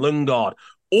 Christian Lundgaard,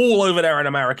 all over there in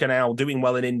America now, doing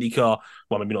well in IndyCar.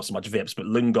 Well, maybe not so much Vips, but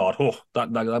Lundgaard,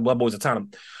 that boy's a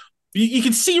talent. You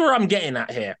can see where I'm getting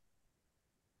at here.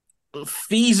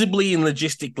 Feasibly and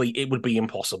logistically, it would be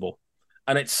impossible.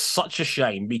 And it's such a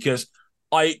shame because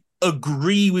I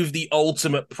agree with the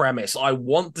ultimate premise. I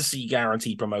want to see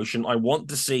guaranteed promotion. I want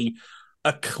to see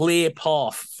a clear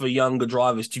path for younger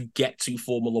drivers to get to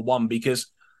Formula One, because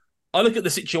I look at the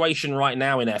situation right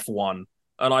now in F1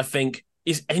 and I think,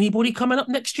 is anybody coming up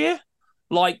next year?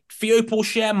 Like, Theo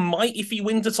Pourchaire might, if he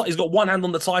wins the title. He's got one hand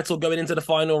on the title going into the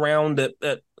final round at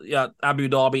Abu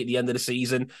Dhabi at the end of the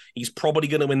season. He's probably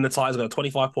going to win the title. He's got a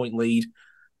 25-point lead.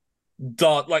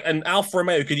 And Alfa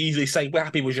Romeo could easily say, we're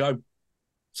happy with Joe.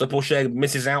 So Pourchaire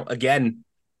misses out again,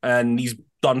 and he's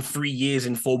done 3 years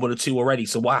in Formula 2 already.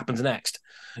 So what happens next?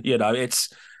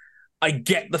 I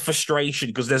get the frustration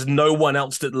because there's no one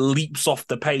else that leaps off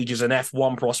the page as an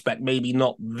F1 prospect. Maybe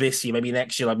not this year, maybe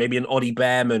next year, like maybe an Audi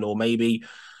Behrman or maybe,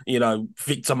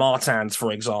 Victor Martins,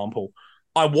 for example.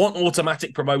 I want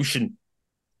automatic promotion.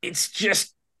 It's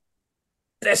just,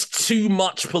 there's too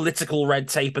much political red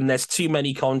tape and there's too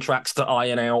many contracts to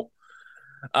iron out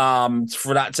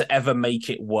for that to ever make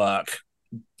it work.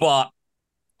 But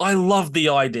I love the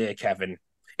idea, Kevin.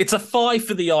 It's a 5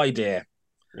 for the idea.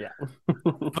 Yeah.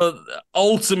 But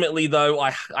ultimately, though,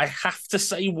 I have to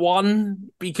say 1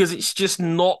 because it's just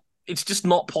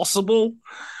not possible.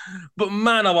 But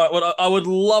man, I would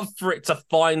love for it to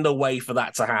find a way for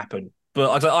that to happen.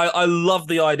 But I love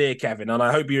the idea, Kevin, and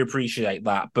I hope you appreciate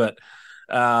that. But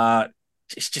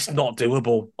it's just not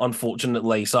doable,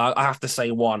 unfortunately. So I have to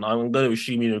say 1. I'm going to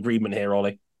assume you're in agreement here,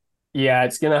 Ollie. Yeah,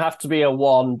 it's going to have to be a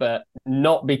 1, but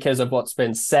not because of what's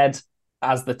been said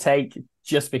as the take,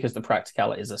 just because the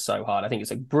practicalities are so hard. I think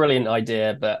it's a brilliant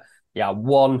idea, but yeah,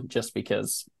 1 just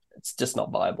because it's just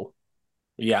not viable.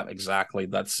 Yeah, exactly.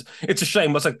 It's a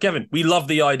shame. But Kevin, we love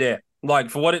the idea. Like,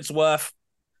 for what it's worth,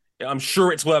 I'm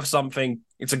sure it's worth something.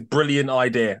 It's a brilliant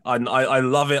idea. I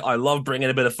love it. I love bringing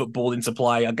a bit of football into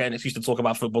play. Again, it's used to talk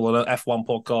about football on an F1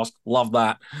 podcast. Love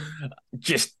that.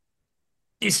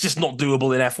 It's just not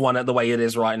doable in F1 at the way it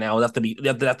is right now.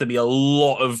 There'd have to be a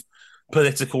lot of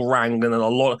political wrangling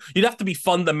and you'd have to be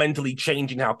fundamentally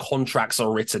changing how contracts are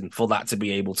written for that to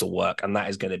be able to work, and that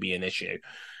is going to be an issue.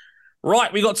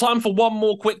 Right, we got time for one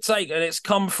more quick take, and it's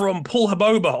come from Paul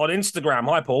Haboba on Instagram.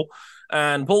 Hi, Paul.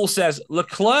 And Paul says,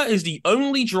 Leclerc is the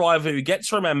only driver who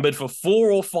gets remembered for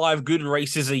 4 or 5 good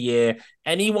races a year.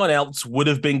 Anyone else would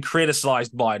have been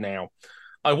criticised by now.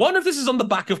 I wonder if this is on the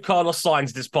back of Carlos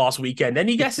Sainz this past weekend.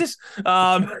 Any guesses?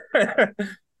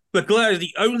 Leclerc is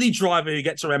the only driver who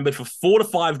gets remembered for 4 to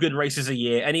 5 good races a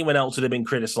year. Anyone else would have been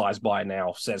criticised by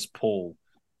now, says Paul.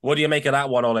 What do you make of that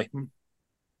one, Ollie?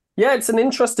 Yeah, it's an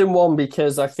interesting one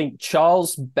because I think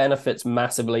Charles benefits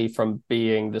massively from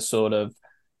being the sort of,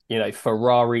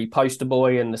 Ferrari poster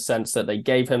boy, in the sense that they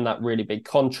gave him that really big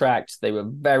contract. They were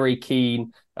very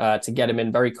keen to get him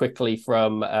in very quickly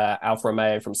from Alfa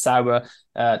Romeo, from Sauber,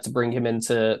 to bring him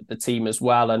into the team as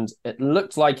well. And it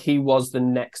looked like he was the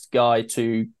next guy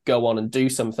to go on and do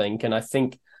something. And I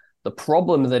think the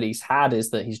problem that he's had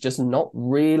is that he's just not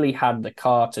really had the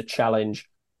car to challenge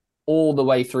all the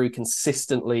way through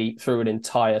consistently through an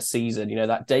entire season.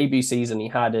 That debut season he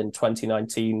had in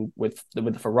 2019 with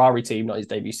the Ferrari team, not his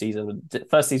debut season, the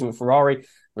first season with Ferrari,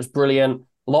 was brilliant.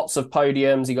 Lots of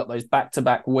podiums. He got those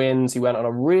back-to-back wins. He went on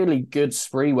a really good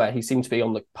spree where he seemed to be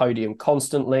on the podium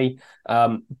constantly.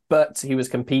 But he was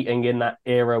competing in that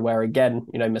era where, again,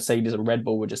 Mercedes and Red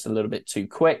Bull were just a little bit too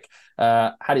quick.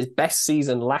 Had his best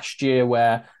season last year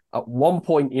where at one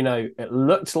point, it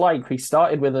looked like he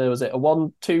started with was it a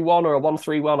 1-2-1 or a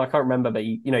 1-3-1? I can't remember, but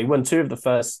he won 2 of the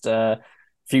first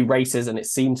few races, and it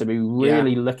seemed to be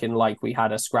really looking like we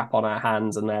had a scrap on our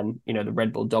hands. And then, the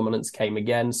Red Bull dominance came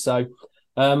again. So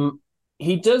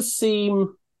he does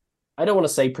seem, I don't want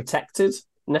to say protected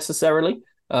necessarily,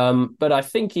 but I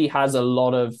think he has a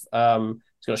lot of, he's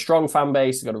got a strong fan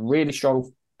base, he's got a really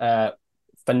strong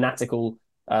fanatical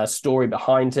story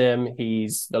behind him.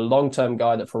 He's the long-term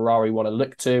guy that Ferrari want to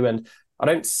look to. And I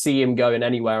don't see him going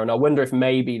anywhere. And I wonder if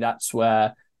maybe that's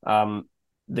where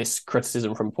this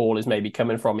criticism from Paul is maybe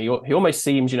coming from. He almost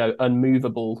seems,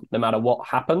 unmovable no matter what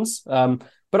happens.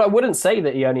 But I wouldn't say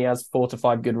that he only has 4 to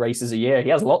 5 good races a year. He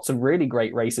has lots of really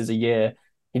great races a year.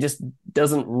 He just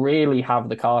doesn't really have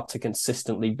the car to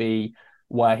consistently be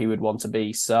where he would want to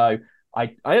be. So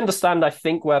I understand, I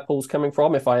think, where Paul's coming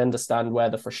from, if I understand where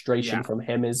the frustration from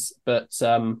him is. But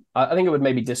I think I would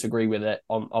maybe disagree with it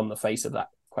on the face of that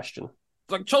question.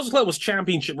 Like, Charles Leclerc was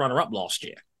championship runner-up last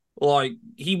year. Like,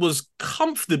 he was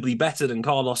comfortably better than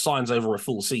Carlos Sainz over a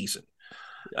full season.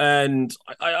 And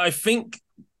I think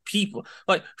people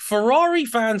like Ferrari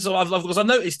fans, because I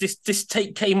noticed this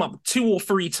take came up 2 or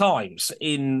 3 times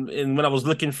in when I was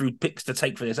looking through picks to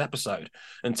take for this episode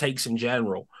and takes in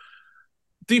general.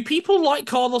 Do people like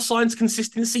Carlos Sainz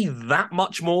consistency that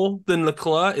much more than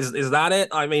Leclerc? Is that it?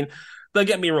 I mean, don't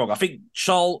get me wrong. I think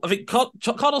Carlos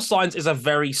Sainz is a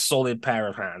very solid pair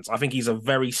of hands. I think he's a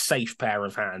very safe pair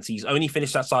of hands. He's only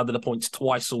finished outside of the points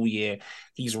twice all year.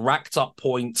 He's racked up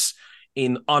points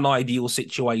in unideal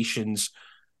situations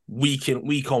week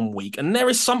on week. And there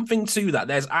is something to that.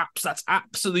 That's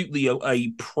absolutely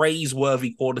a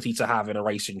praiseworthy quality to have in a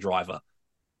racing driver.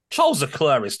 Charles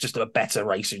Leclerc is just a better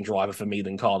racing driver for me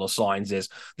than Carlos Sainz is.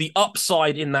 The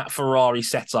upside in that Ferrari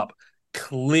setup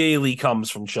clearly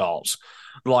comes from Charles.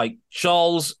 Like,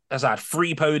 Charles has had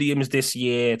 3 podiums this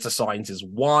year to Sainz's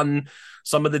 1.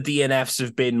 Some of the DNFs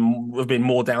have been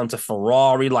more down to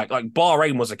Ferrari. Like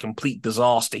Bahrain was a complete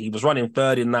disaster. He was running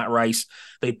 3rd in that race.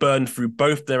 They burned through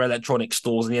both their electronic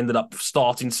stores and he ended up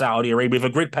starting Saudi Arabia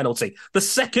with a grid penalty. The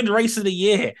 2nd race of the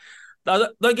year. Now,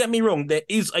 don't get me wrong. There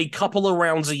is a couple of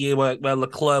rounds a year where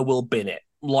Leclerc will bin it.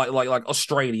 Like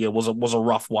Australia was a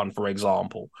rough one, for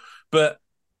example. But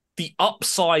the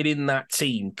upside in that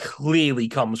team clearly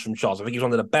comes from Charles. I think he's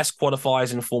one of the best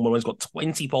qualifiers in Formula 1. He's got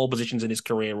 20 pole positions in his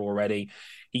career already.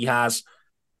 He has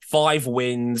 5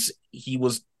 wins. He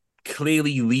was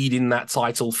clearly leading that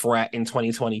title threat in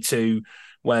 2022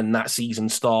 when that season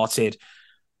started.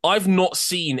 I've not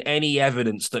seen any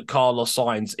evidence that Carlos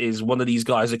Sainz is one of these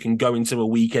guys that can go into a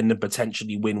weekend and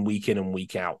potentially win week in and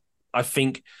week out. I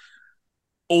think,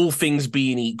 all things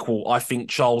being equal, I think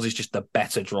Charles is just a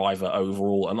better driver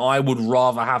overall. And I would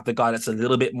rather have the guy that's a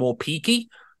little bit more peaky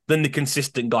than the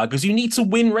consistent guy, because you need to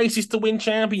win races to win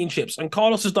championships. And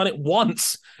Carlos has done it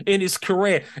once in his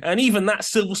career. And even that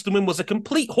Silverstone win was a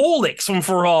complete Horlicks from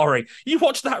Ferrari. You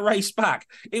watch that race back.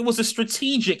 It was a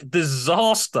strategic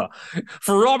disaster.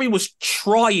 Ferrari was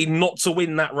trying not to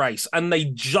win that race, and they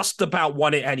just about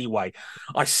won it anyway.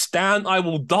 I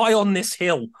will die on this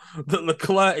hill that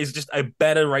Leclerc is just a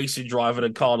better racing driver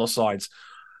than Carlos Sainz.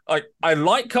 I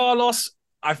like Carlos.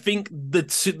 I think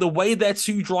the way their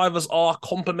 2 drivers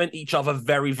complement each other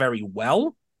very, very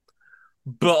well.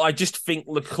 But I just think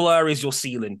Leclerc is your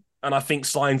ceiling, and I think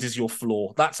Sainz is your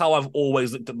floor. That's how I've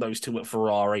always looked at those 2 at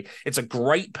Ferrari. It's a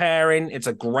great pairing. It's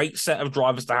a great set of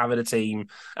drivers to have in a team,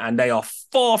 and they are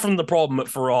far from the problem at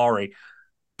Ferrari.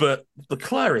 But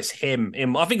Leclerc is him.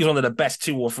 I think he's one of the best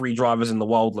 2 or 3 drivers in the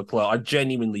world, Leclerc. I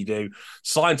genuinely do.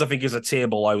 Sainz, I think, is a tier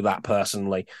below that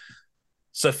personally.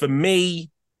 So for me,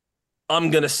 I'm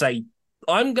gonna say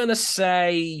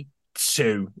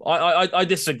 2. I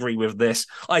disagree with this.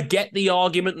 I get the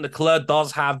argument. Leclerc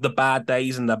does have the bad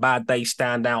days, and the bad days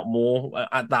stand out more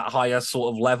at that higher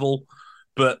sort of level.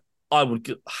 But I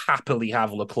would happily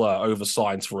have Leclerc over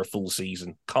Sainz for a full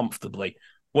season comfortably.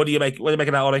 What do you make? What are you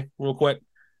making out, Ollie? Real quick.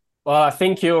 Well, I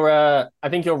think your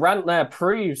rant there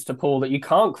proves to Paul that you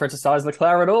can't criticize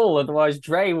Leclerc at all. Otherwise,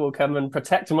 Dre will come and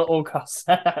protect him at all costs.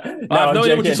 I have no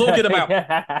idea what you're talking about.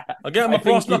 I'll get my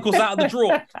brass knuckles out of the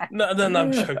drawer. No,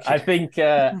 I'm joking. I think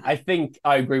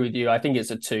I agree with you. I think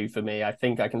it's a 2 for me. I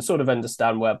think I can sort of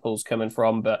understand where Paul's coming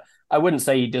from, but I wouldn't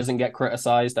say he doesn't get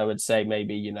criticized. I would say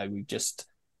maybe, we just,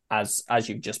 as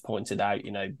you've just pointed out,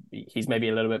 he's maybe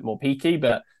a little bit more peaky,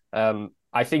 but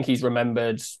I think he's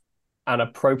remembered an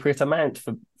appropriate amount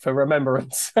for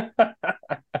remembrance.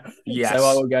 Yes. So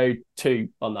I will go 2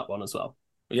 on that one as well.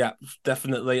 Yeah,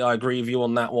 definitely. I agree with you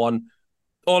on that one.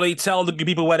 Ollie, tell the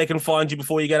people where they can find you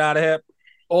before you get out of here.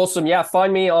 Awesome. Yeah,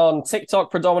 find me on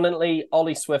TikTok predominantly,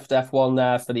 Ollie Swift F1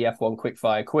 there for the F1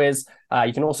 Quickfire Quiz.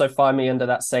 You can also find me under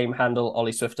that same handle,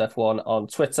 Ollie Swift F1, on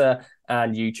Twitter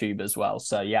and YouTube as well.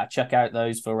 So yeah, check out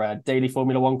those for daily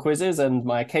Formula One quizzes and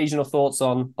my occasional thoughts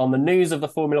on the news of the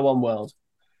Formula One world.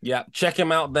 Yeah, check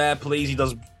him out there, please. He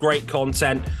does great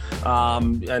content.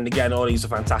 And again, Ollie's a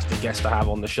fantastic guest to have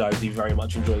on the show. Do very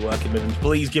much enjoy working with him.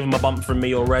 Please give him a bump from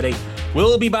me already.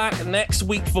 We'll be back next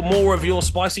week for more of your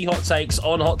spicy hot takes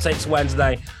on Hot Takes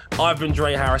Wednesday. I've been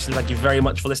Dre Harrison. Thank you very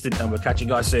much for listening, and we'll catch you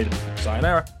guys soon.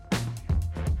 Sayonara.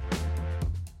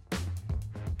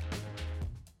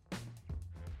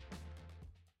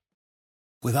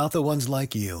 Without the ones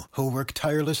like you, who work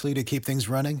tirelessly to keep things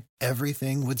running,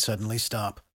 everything would suddenly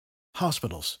stop.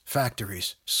 Hospitals,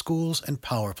 factories, schools, and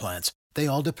power plants, they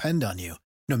all depend on you.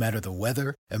 No matter the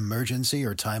weather, emergency,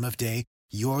 or time of day,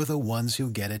 you're the ones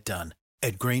who get it done.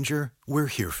 At Grainger, we're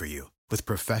here for you with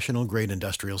professional-grade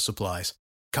industrial supplies.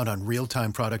 Count on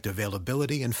real-time product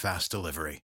availability and fast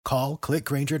delivery. Call, click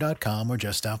Grainger.com, or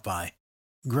just stop by.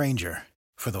 Grainger,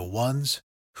 for the ones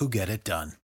who get it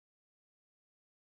done.